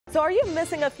So are you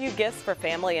missing a few gifts for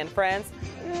family and friends?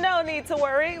 No need to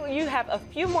worry. You have a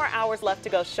few more hours left to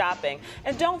go shopping.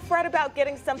 And don't fret about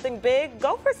getting something big.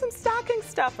 Go for some stocking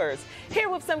stuffers. Here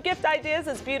with some gift ideas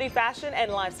is beauty, fashion,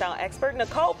 and lifestyle expert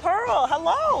Nicole Pearl.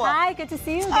 Hello. Hi, good to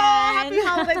see you again. Oh, happy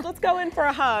holidays. Let's go in for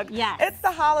a hug. Yes. It's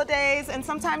the holidays, and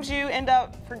sometimes you end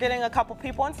up forgetting a couple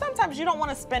people, and sometimes you don't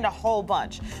want to spend a whole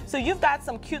bunch. So you've got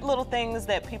some cute little things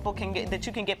that people can get, that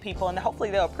you can get people, and hopefully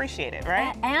they'll appreciate it,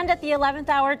 right? And at the 11th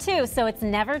hour too, so it's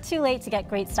never too late to get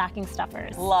great stocking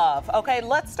stuffers. Love. Okay,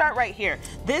 let's start right here.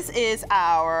 This is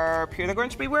our Pure the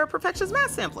Grinch Beware Perfections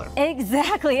Mask Sampler.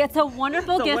 Exactly. It's a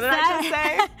wonderful So gift what did I just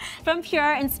say? from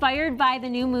Pure, inspired by the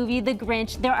new movie The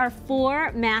Grinch. There are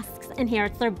 4 masks in here.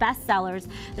 It's their best sellers.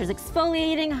 There's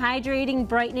exfoliating, hydrating,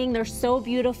 brightening. They're so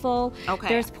beautiful. Okay.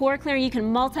 There's pore clearing. You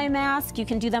can multi-mask. You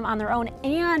can do them on their own,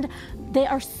 and they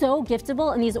are so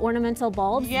giftable in these ornamental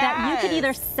bulbs that you could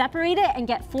either separate it and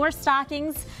get 4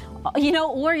 stockings, you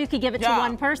know, or you could give it to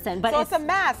one person. But so it's a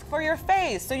mask for your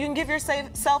face, so you can give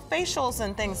yourself facials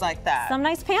and things like that. Some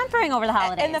nice pampering over the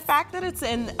holidays. And the fact that it's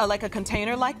in like a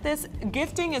container like this,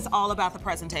 gifting is all about the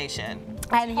presentation.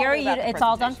 And here it's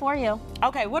all done for you.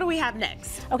 Okay, what do we have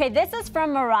next? Okay, this is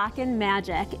from Moroccan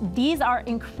Magic. These are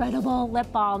incredible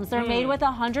lip balms. They're made with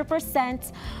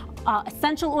 100%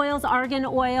 essential oils, argan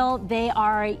oil. They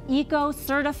are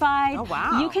eco-certified. Oh,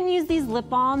 wow. You can use these lip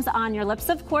balms on your lips,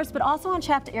 of course, but also on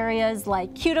chapped areas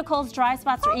like cuticles, dry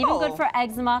spots, or even good for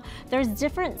eczema. There's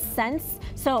different scents.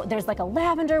 So there's like a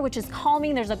lavender, which is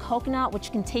calming. There's a coconut,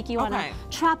 which can take you on a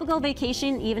tropical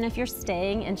vacation, even if you're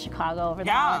staying in Chicago over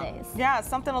the holidays. Yeah,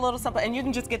 something a little simple. And you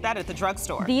can just get that at the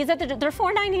drugstore. These are they're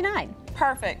 $4.99.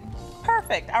 Perfect.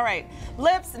 Perfect. All right.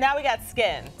 Lips, now we got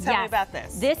skin. Tell me about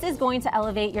this. This is going to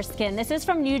elevate your skin. This is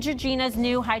from Neutrogena's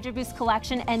new Hydra Boost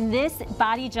collection, and this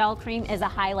body gel cream is a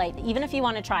highlight. Even if you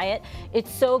want to try it,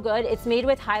 it's so good. It's made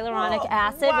with hyaluronic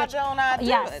acid. Why don't I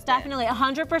do it definitely.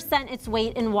 100% its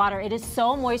weight in water. It is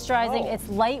so moisturizing. It's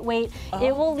lightweight.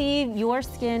 It will leave your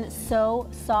skin so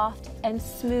soft and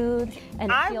smooth,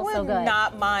 and it feels so good. I would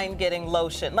not mind getting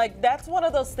lotion. Like, that's one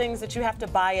of those things that you have to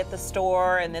buy at the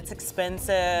store, and it's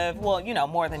expensive. Well, you know,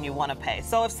 more than you want to pay.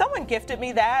 So if someone gifted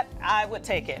me that, I would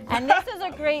take it. And this is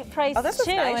a great price this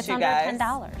too. Is nice, it's you under guys.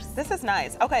 $10. This is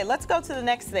nice. Okay, let's go to the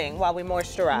next thing while we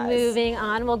moisturize. Moving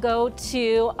on, we'll go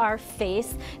to our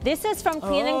face. This is from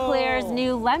Clean and Clear's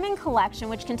new Lemon collection,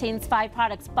 which contains 5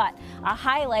 products, but a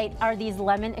highlight are these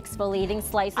lemon exfoliating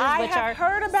slices, which are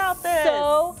heard about this.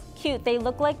 So cute. They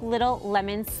look like little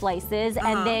lemon slices,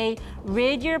 and they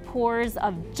rid your pores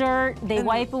of dirt. They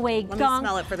wipe away gunk. Let me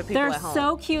smell it for the people at home. They're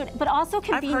so cute, but also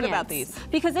convenient. I've heard about these.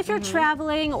 Because if you're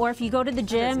traveling or if you go to the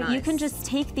gym, you can just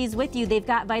take these with you. They've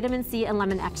got vitamin C and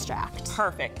lemon extract.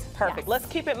 Perfect. Perfect. Yes. Let's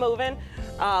keep it moving.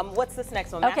 What's this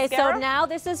next one? Okay, mascara? so now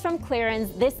this is from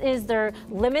Clarins. This is their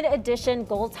limited edition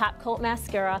gold top coat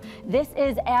mascara. This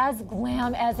is as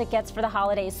glam as it gets for the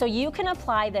holidays. So you can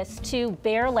apply this to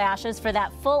bare lashes for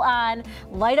that full-on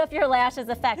light up your lashes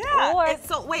effect. Yeah, or it's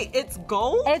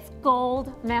gold? It's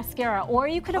gold mascara. Or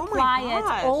you could apply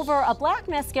it over a black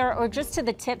mascara or just to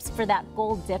the tips for that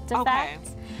gold dipped effect.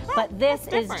 But this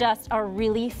is just a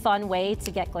really fun way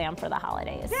to get glam for the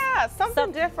holidays. Yeah,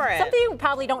 something different. Something you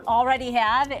probably don't already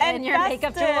have in your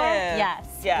makeup drawer. Yes.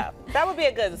 Yeah, that would be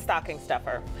a good stocking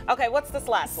stuffer. Okay, what's this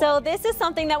last one? So this is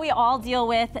something that we all deal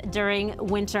with during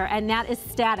winter, and that is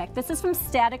static. This is from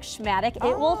Static Schmatic.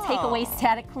 It will take away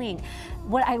static cling.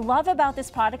 What I love about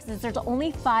this product is there's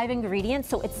only 5 ingredients,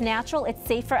 so it's natural, it's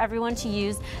safe for everyone to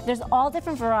use. There's all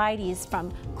different varieties,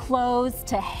 from clothes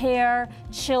to hair,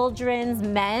 children's,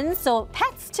 men's, so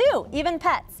pets too, even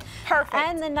pets. Perfect.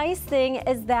 And the nice thing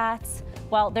is that,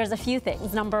 well, there's a few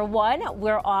things. Number 1,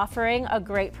 we're offering a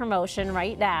great promotion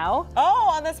right now. Oh,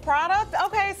 on this product?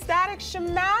 Okay, Static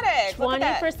Schmatic.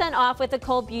 20% off with the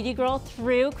Cold Beauty Girl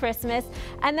through Christmas.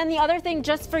 And then the other thing,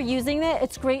 just for using it,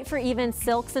 it's great for even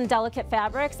silks and delicate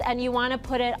fabrics, and you want to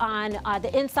put it on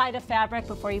the inside of fabric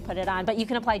before you put it on, but you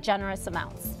can apply generous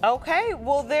amounts. Okay,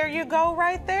 well, there you go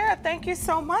right there. Thank you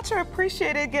so much. I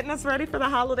appreciate it, getting us ready for the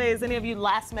holidays. Any of you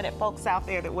last-minute folks out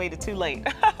there that waited too late.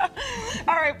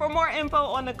 All right, for more info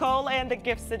on Nicole and the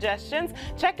gift suggestions,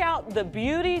 check out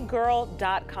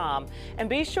thebeautygirl.com, and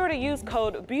be sure to use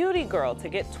code BEAUTYGIRL to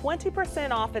get 20%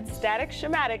 off at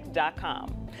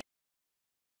staticschmatic.com.